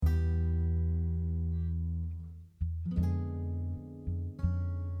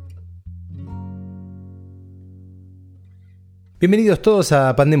Bienvenidos todos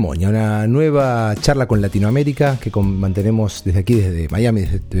a Pandemonia, una nueva charla con Latinoamérica que mantenemos desde aquí, desde Miami,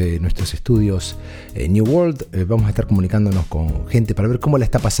 desde nuestros estudios New World. Vamos a estar comunicándonos con gente para ver cómo la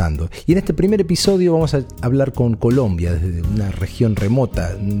está pasando. Y en este primer episodio vamos a hablar con Colombia, desde una región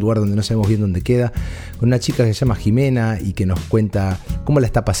remota, un lugar donde no sabemos bien dónde queda, con una chica que se llama Jimena y que nos cuenta cómo la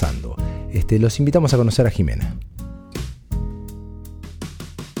está pasando. Los invitamos a conocer a Jimena.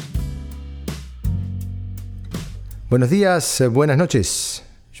 Buenos días, buenas noches.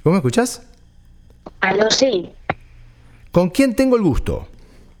 ¿Vos me escuchás? Aló, sí. ¿Con quién tengo el gusto?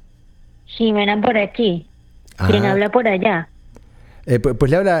 Jimena por aquí. ¿Quién habla por allá? Pues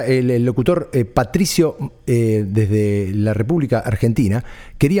le habla el locutor Patricio desde la República Argentina.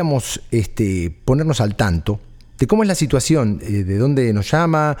 Queríamos ponernos al tanto de cómo es la situación, de dónde nos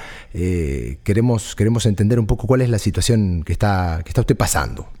llama. Queremos entender un poco cuál es la situación que está usted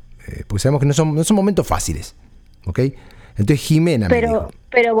pasando. Porque sabemos que no son momentos fáciles. ¿Ok? Entonces Jimena me dijo.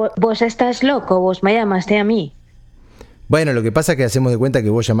 Pero vos estás loco, vos me llamaste a mí. Bueno, lo que pasa es que hacemos de cuenta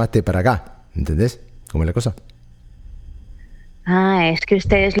que vos llamaste para acá, ¿entendés? ¿Cómo es la cosa? Ah, es que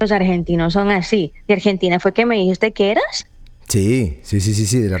ustedes los argentinos son así. ¿De Argentina fue que me dijiste que eras? Sí,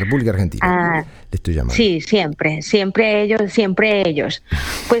 de la República Argentina. Ah, le estoy llamando. Sí, siempre ellos.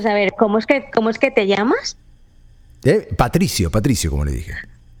 Pues a ver, ¿cómo es que te llamas? Patricio, como le dije.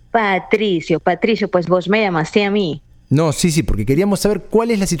 Patricio, pues vos me llamaste a mí. No, sí, porque queríamos saber cuál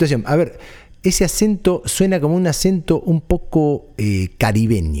es la situación. A ver, ese acento suena como un acento un poco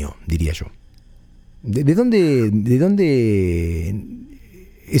caribeño, diría yo. ¿De dónde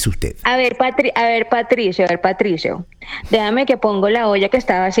es usted? A ver, Patricio. Déjame que pongo la olla que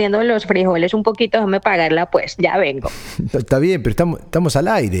estaba haciendo los frijoles un poquito, déjame pagarla pues, ya vengo. Está bien, pero estamos al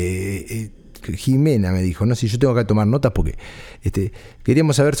aire. Jimena me dijo, no sé, yo tengo que tomar notas porque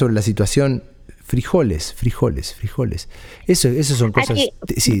queríamos saber sobre la situación. Frijoles. Eso son cosas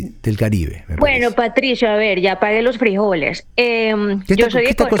del Caribe. Bueno, Patricio, a ver, ya pagué los frijoles. Yo soy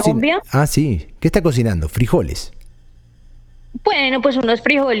de Colombia. Sí. ¿Qué está cocinando? Frijoles. Bueno, pues unos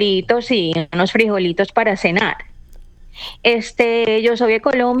frijolitos para cenar. Yo soy de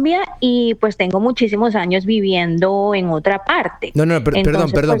Colombia y pues tengo muchísimos años viviendo en otra parte. No,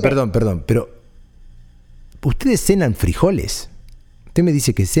 perdón, pero ¿ustedes cenan frijoles? Usted me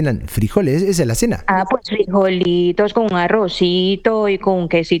dice que cenan frijoles, ¿esa es la cena? Ah, pues frijolitos con un arrocito y con un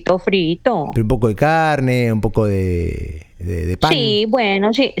quesito frito. Pero un poco de carne, un poco de pan. Sí,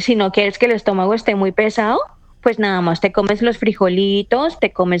 bueno, si no quieres que el estómago esté muy pesado, pues nada más te comes los frijolitos,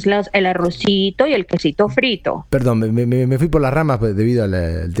 te comes el arrocito y el quesito frito. Perdón, me fui por las ramas debido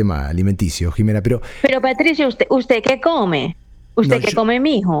al tema alimenticio, Jimena, pero... Pero Patricio, ¿usted qué come? ¿Qué come,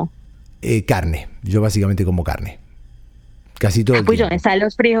 mijo? Carne, yo básicamente como carne. Casi todo el pues tiempo. ¿dónde están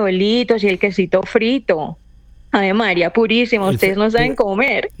los frijolitos y el quesito frito? Ave María purísima, ustedes no saben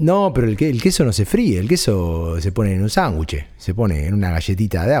comer. No, pero el queso no se fríe, el queso se pone en un sándwich, se pone en una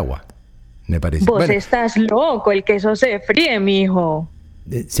galletita de agua. Me parece. Vos estás loco, el queso se fríe, mijo.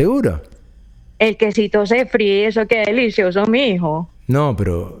 ¿Seguro? El quesito se fríe, eso qué delicioso, mijo. No,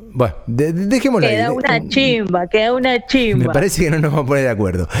 pero bueno, dejémoslo ahí. Queda una chimba. Me parece que no nos vamos a poner de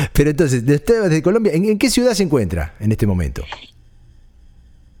acuerdo. Pero entonces, desde Colombia, ¿en qué ciudad se encuentra en este momento?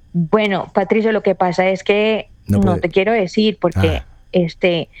 Bueno, Patricio, lo que pasa es que no te quiero decir porque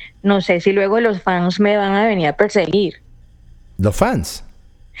no sé si luego los fans me van a venir a perseguir. ¿Los fans?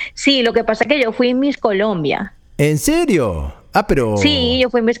 Sí, lo que pasa es que yo fui en Miss Colombia. ¿En serio? Pero... Sí, yo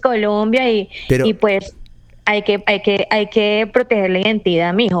fui en Miss Colombia y pues hay que proteger la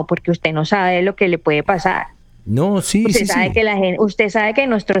identidad, mijo, porque usted no sabe lo que le puede pasar. No, sí, usted sabe que usted sabe que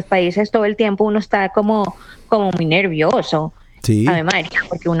en nuestros países todo el tiempo uno está como muy nervioso. Sí. Ave María,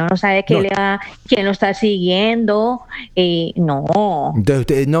 porque uno no sabe quién lo está siguiendo. No. Entonces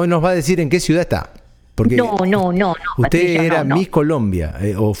usted no nos va a decir en qué ciudad está. Porque no. Usted Patricia, era Miss Colombia,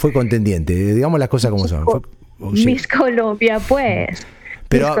 o fue contendiente, digamos las cosas como son. Miss Colombia, pues.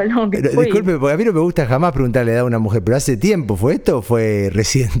 Pero disculpe, porque a mí no me gusta jamás preguntarle la edad a una mujer, pero ¿hace tiempo fue esto o fue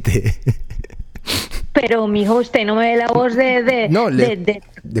reciente? Pero, mijo, ¿usted no me ve la voz de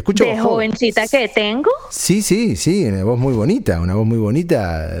jovencita que tengo? Sí, una voz muy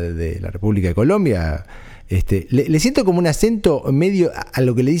bonita de la República de Colombia. Le siento como un acento medio a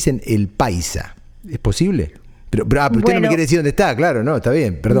lo que le dicen el paisa. ¿Es posible? Pero usted no me quiere decir dónde está, claro, no, está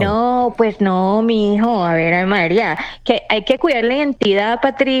bien, perdón. No, pues no, mijo, a ver, María, que hay que cuidar la identidad,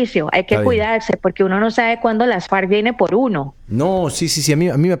 Patricio, hay que cuidarse, porque uno no sabe cuándo las FARC viene por uno. No, sí, a mí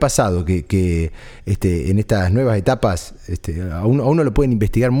me ha pasado que en estas nuevas etapas a uno lo pueden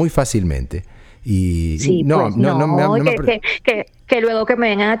investigar muy fácilmente. Y sí, que luego que me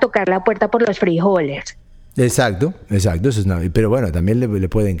vengan a tocar la puerta por los frijoles. Exacto. Eso es pero bueno, también le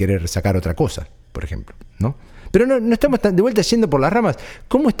pueden querer sacar otra cosa, por ejemplo, ¿no? Pero no estamos de vuelta yendo por las ramas.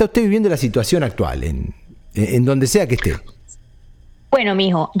 ¿Cómo está usted viviendo la situación actual en donde sea que esté? Bueno,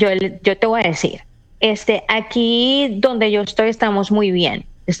 mijo, yo te voy a decir, aquí donde yo estoy estamos muy bien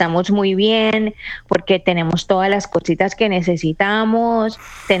porque tenemos todas las cositas que necesitamos,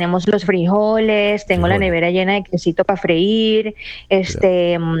 tenemos los frijoles, tengo la nevera llena de quesito para freír,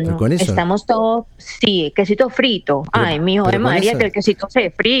 pero con eso, estamos todos, sí, quesito frito. Ay, mijo de María, que el quesito se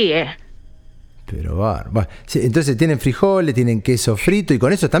fríe. Pero sí, entonces tienen frijoles, tienen queso frito y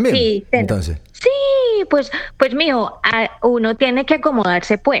con eso también. Sí, entonces. Sí, pues mijo, uno tiene que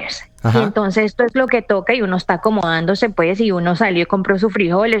acomodarse pues. Ajá. Y entonces esto es lo que toca y uno está acomodándose pues y uno salió y compró sus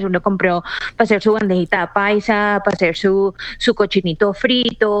frijoles, uno compró para hacer su bandejita paisa, para hacer su cochinito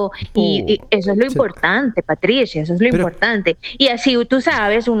frito y eso es lo importante, Patricia, eso es lo importante. Y así tú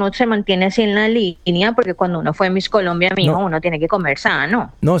sabes, uno se mantiene así en la línea porque cuando uno fue a Miss Colombia, mijo, uno tiene que comer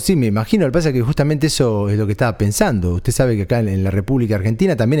sano. No, sí, me imagino, lo que pasa es que justamente eso es lo que estaba pensando. Usted sabe que acá en la República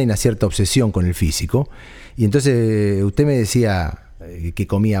Argentina también hay una cierta obsesión con el físico y entonces usted me decía que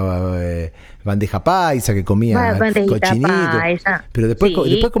comía bandeja paisa, que comía cochinito. Paisa. Pero después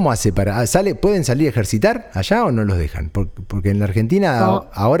 ¿cómo hace? ¿Pueden salir a ejercitar allá o no los dejan? Porque en la Argentina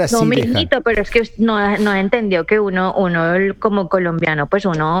ahora sí mijito, dejan. Pero es que no entendió que uno como colombiano, pues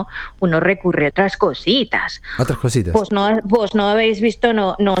uno recurre a otras cositas. Otras cositas. Vos no habéis visto,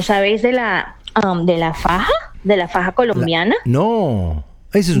 no sabéis de la faja colombiana. No.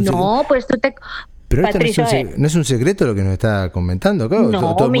 Eso es un no, pues tú te... Pero Patricia, no es un secreto lo que nos está comentando, claro,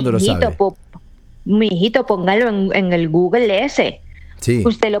 no, todo el mundo lo sabe. Mijito, póngalo en el Google ese. Sí.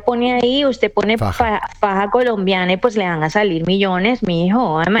 Usted lo pone ahí, usted pone faja colombiana y pues le van a salir millones,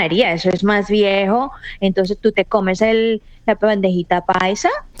 mijo. Ay, María, eso es más viejo. Entonces tú te comes la bandejita paisa,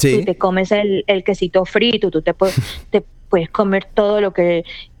 tú te comes el quesito frito, tú te puedes comer todo lo que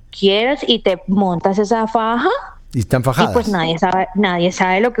quieras y te montas esa faja. Y están fajadas. Y pues nadie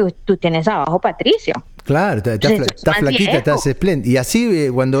sabe lo que tú tienes abajo, Patricio. Claro, estás flaquita, estás espléndida. Y así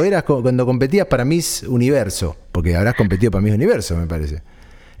cuando competías para Miss Universo, porque habrás competido para Miss Universo, me parece.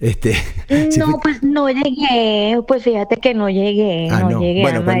 Pues no llegué, pues fíjate que no llegué. No llegué.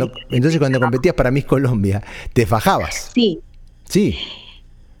 Bueno, entonces cuando competías para Miss Colombia, ¿te fajabas? Sí. Sí.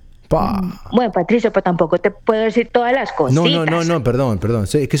 Bueno, Patricio, pues tampoco te puedo decir todas las cositas. No, perdón.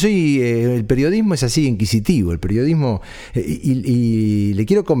 Es que el periodismo es así inquisitivo, el periodismo y le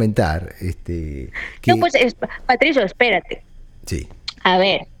quiero comentar que... No, pues Patricio, espérate. Sí. A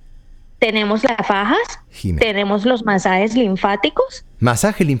ver, tenemos las fajas, tenemos los masajes linfáticos.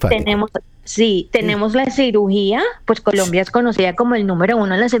 ¿Masaje linfático? Tenemos la cirugía, pues Colombia es conocida como el número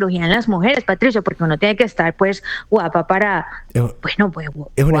 1 en la cirugía en las mujeres, Patricio, porque uno tiene que estar pues guapa para, es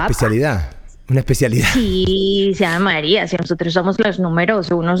una especialidad. Sí, sea María, si nosotros somos los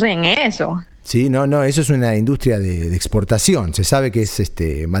números 1 en eso. Sí, no, eso es una industria de exportación. Se sabe que es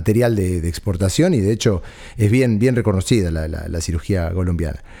material de exportación y de hecho es bien reconocida la cirugía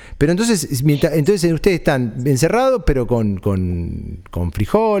colombiana. Pero entonces ustedes están encerrados, pero con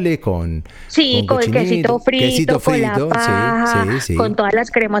frijoles, con el quesito frito, con la paja, sí. Con todas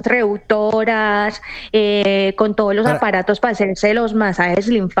las cremas reductoras, con todos los aparatos para hacerse los masajes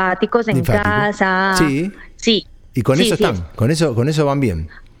linfáticos en casa. Sí. Y con eso están, con eso van bien.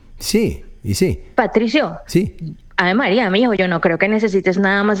 Sí. Y sí. Patricio. Sí. Ay, María, mijo, yo no creo que necesites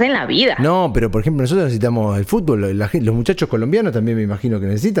nada más en la vida. No, pero por ejemplo, nosotros necesitamos el fútbol. Los muchachos colombianos también me imagino que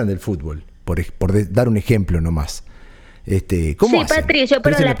necesitan del fútbol. Por dar un ejemplo nomás. ¿Cómo hacen? Patricio,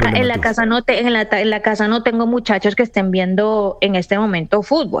 pero en la casa no tengo muchachos que estén viendo en este momento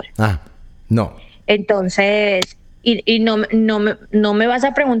fútbol. No. Entonces... Y no me vas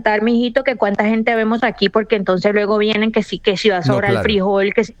a preguntar, mijito, que cuánta gente vemos aquí, porque entonces luego vienen que si va a sobrar el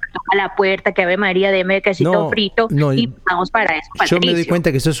frijol, que si toca la puerta, que Ave María, deme el quesito frito, y vamos para eso, Patricio. Yo me doy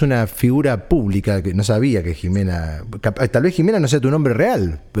cuenta que sos una figura pública, que no sabía que Jimena, tal vez Jimena no sea tu nombre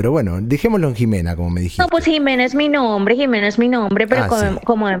real, pero bueno, dejémoslo en Jimena, como me dijiste. No, pues Jimena es mi nombre, pero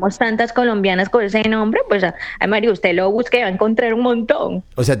como vemos tantas colombianas con ese nombre, pues, ay María, usted lo busque y va a encontrar un montón.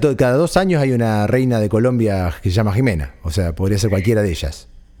 O sea, cada 2 años hay una reina de Colombia que se llama Jimena, o sea, podría ser cualquiera de ellas,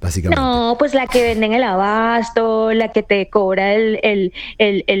 básicamente. No, pues la que vende en el abasto, la que te cobra el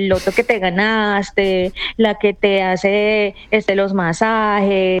loto que te ganaste, la que te hace los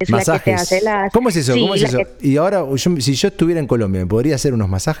masajes, la que te hace las... ¿Cómo es eso? Y ahora, si yo estuviera en Colombia, ¿me podría hacer unos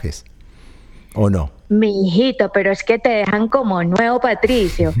masajes? ¿O no? Mi hijito, pero es que te dejan como nuevo,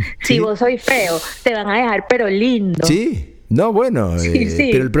 Patricio. Si vos soy feo, te van a dejar pero lindo. Sí. No, bueno,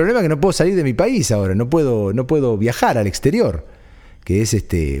 pero el problema es que no puedo salir de mi país ahora, no puedo viajar al exterior. que es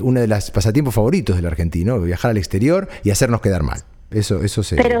uno de los pasatiempos favoritos del argentino, viajar al exterior y hacernos quedar mal. Eso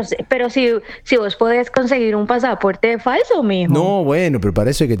se... Pero si vos podés conseguir un pasaporte falso, mijo. No, bueno, pero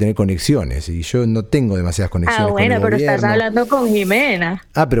para eso hay que tener conexiones. Y yo no tengo demasiadas conexiones con el pero gobierno. estás hablando con Jimena.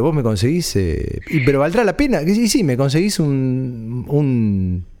 Pero vos me conseguís... pero ¿valdrá la pena? Sí, me conseguís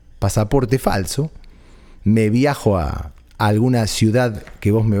un pasaporte falso. Me viajo a alguna ciudad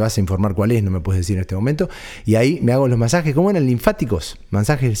que vos me vas a informar cuál es, no me puedes decir en este momento, y ahí me hago los masajes, ¿cómo eran? Linfáticos,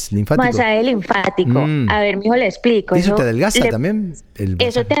 masajes linfáticos. Masaje linfático. A ver, mijo, le explico. ¿Eso te adelgaza también?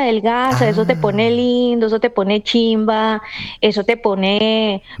 Eso te adelgaza, eso te pone lindo, eso te pone chimba, eso te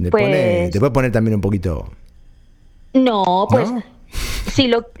pone, te puede poner también un poquito... No, pues, ¿no? Si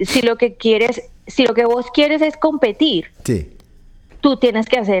lo que vos quieres es competir, sí, tú tienes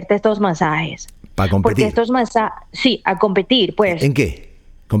que hacerte estos masajes. ¿Para competir? Porque estos sí, a competir, pues. ¿En qué?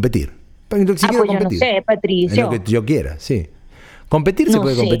 ¿Competir? Si quiero pues competir. Yo no sé, Patricio. En lo que yo quiera, sí. Competir se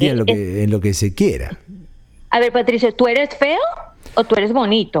puede competir en lo que se quiera. A ver, Patricio, ¿tú eres feo o tú eres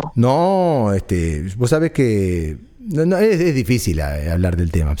bonito? No, vos sabés que no, es difícil hablar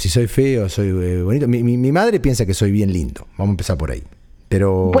del tema. Si soy feo, soy bonito. Mi madre piensa que soy bien lindo. Vamos a empezar por ahí.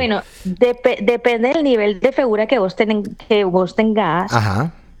 Pero... Bueno, depende del nivel de figura que vos tengas.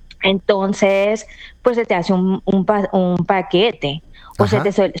 Ajá. Entonces, pues se te hace un paquete. O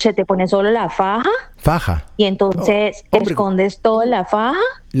se te pone solo la faja. Faja. Y entonces escondes toda la faja.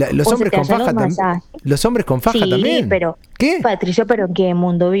 Los hombres con faja también. Los hombres con faja también. Sí, pero... ¿Qué? Patricio, ¿pero en qué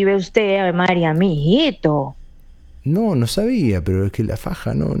mundo vive usted? Ave María, mijito. No sabía, pero es que la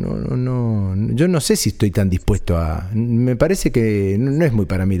faja no. Yo no sé si estoy tan dispuesto a... Me parece que no es muy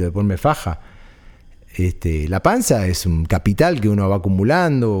para mí lo de ponerme faja. La panza es un capital que uno va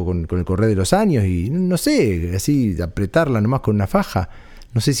acumulando con el correr de los años y no sé, así apretarla nomás con una faja.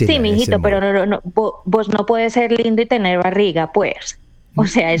 No sé si sí, mijito, pero vos no puedes ser lindo y tener barriga, pues. O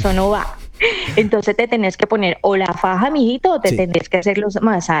sea, eso no va. Entonces te tenés que poner o la faja, mijito, o te tenés que hacer los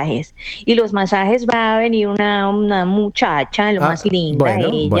masajes. Y los masajes va a venir una muchacha, lo más linda,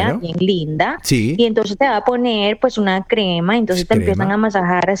 bien linda. Sí. Y entonces te va a poner pues una crema, entonces te empiezan a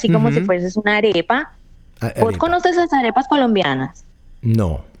masajar así como si fueses una arepa. ¿Vos conoces las arepas colombianas?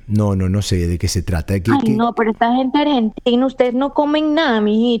 No sé de qué se trata. No, pero esta gente argentina, ustedes no comen nada,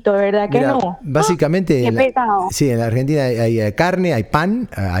 mijito, ¿verdad que no? Básicamente, en la Argentina hay carne, hay pan,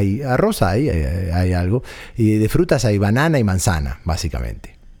 hay arroz, hay algo. Y de frutas hay banana y manzana,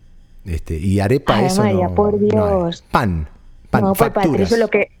 básicamente. Y arepa, ay, eso María, no. Por Dios. Pan, no, facturas. Pues, Patricio,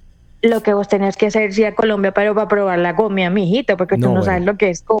 lo que vos tenés que hacer si a Colombia para probar la comida, mijito, porque tú no sabes lo que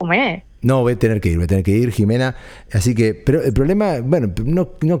es comer. No, voy a tener que ir, Jimena. Así que, pero el problema,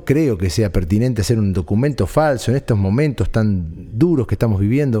 no creo que sea pertinente hacer un documento falso en estos momentos tan duros que estamos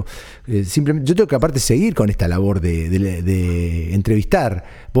viviendo. Simplemente, yo tengo que aparte seguir con esta labor de entrevistar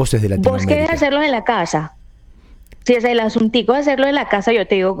voces de Latinoamérica. ¿Vos querés hacerlo en la casa? Si es el asuntico de hacerlo en la casa, yo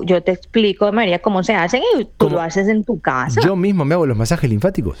te explico, María, cómo se hacen y tú lo haces en tu casa. ¿Yo mismo me hago los masajes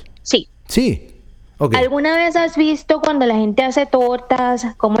linfáticos? Sí. Sí. Okay. ¿Alguna vez has visto cuando la gente hace tortas?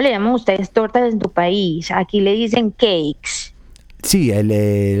 ¿Cómo le llaman ustedes tortas en tu país? Aquí le dicen cakes. Sí,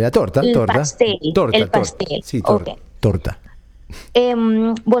 la torta. El torta. pastel. Torta, el pastel. Sí, torta.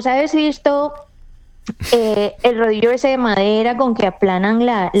 ¿Vos habéis visto el rodillo ese de madera con que aplanan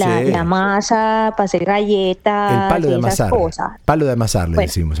la masa para hacer galletas? El palo de amasar. Cosas? Palo de amasar le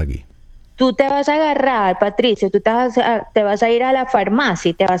decimos aquí. Tú te vas a agarrar, Patricio, te vas a ir a la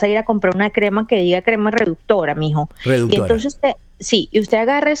farmacia y te vas a ir a comprar una crema que diga crema reductora, mijo. Reductora. Y entonces usted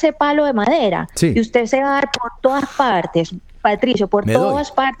agarra ese palo de madera y usted se va a dar por todas partes, Patricio,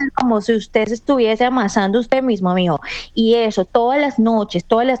 todas partes, como si usted se estuviese amasando usted mismo, mijo. Y eso todas las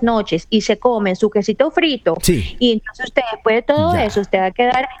noches, y se come su quesito frito. Sí. Y entonces usted, después de todo eso, usted va a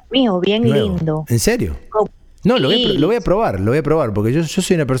quedar, mijo, bien lindo. ¿En serio? No, lo voy a probar, porque yo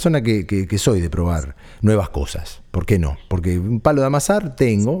soy una persona que soy de probar nuevas cosas. ¿Por qué no? Porque un palo de amasar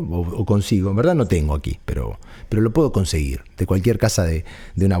tengo, o consigo, en verdad no tengo aquí, pero lo puedo conseguir, de cualquier casa de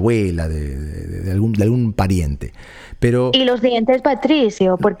una abuela, de algún pariente. Y los dientes,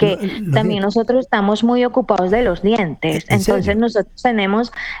 Patricio, porque también nosotros estamos muy ocupados de los dientes. Entonces nosotros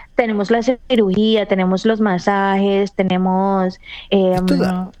tenemos la cirugía, tenemos los masajes, tenemos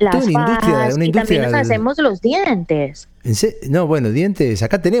las fajas y también nos hacemos los dientes. No, bueno, dientes,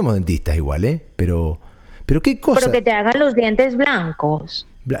 acá tenemos dentistas igual, pero qué cosa. Pero que te hagan los dientes blancos.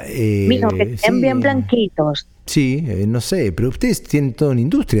 Mijo, que estén bien blanquitos. Sí, no sé, pero ustedes tienen toda una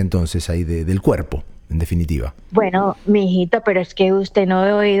industria entonces ahí del cuerpo. En definitiva. Bueno, mijito, pero es que usted no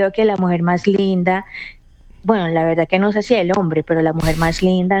ha oído que la mujer más linda Bueno, la verdad que no sé si el hombre, pero la mujer más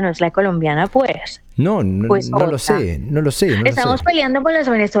linda no es la colombiana, pues. No, no, Pues no lo sé, no lo sé, no lo estamos sé. peleando por las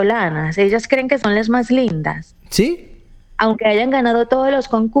venezolanas. Ellas creen que son las más lindas, ¿Sí? aunque hayan ganado todos los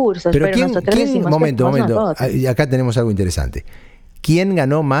concursos, pero nosotros decimos momento, que somos momento. nosotros. Acá tenemos algo interesante. ¿Quién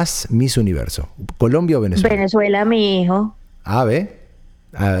ganó más Miss Universo? ¿Colombia o Venezuela? Venezuela, mi hijo. Ve.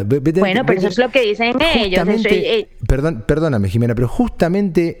 Bueno, pero eso es lo que dicen ellos. Perdóname, Jimena, pero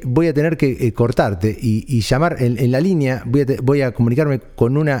justamente voy a tener que cortarte y llamar en la línea. Voy a comunicarme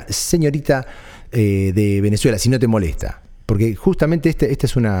con una señorita de Venezuela, si no te molesta. Porque justamente esta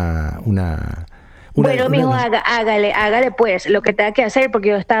es bueno, mijo, hágale pues lo que tenga que hacer, porque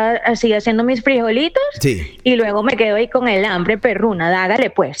yo estaba así haciendo mis frijolitos, sí. Y luego me quedo ahí con el hambre perruna. Hágale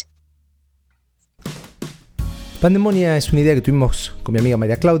pues. Pandemonia es una idea que tuvimos con mi amiga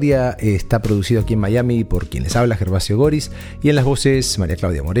María Claudia. Está producido aquí en Miami por quien les habla, Gervasio Goris, y en las voces María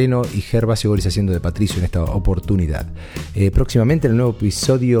Claudia Moreno y Gervasio Goris haciendo de Patricio en esta oportunidad. Próximamente, en el nuevo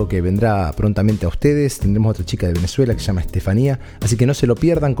episodio que vendrá prontamente a ustedes, tendremos otra chica de Venezuela que se llama Estefanía, así que no se lo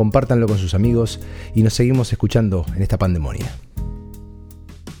pierdan, compártanlo con sus amigos y nos seguimos escuchando en esta Pandemonia.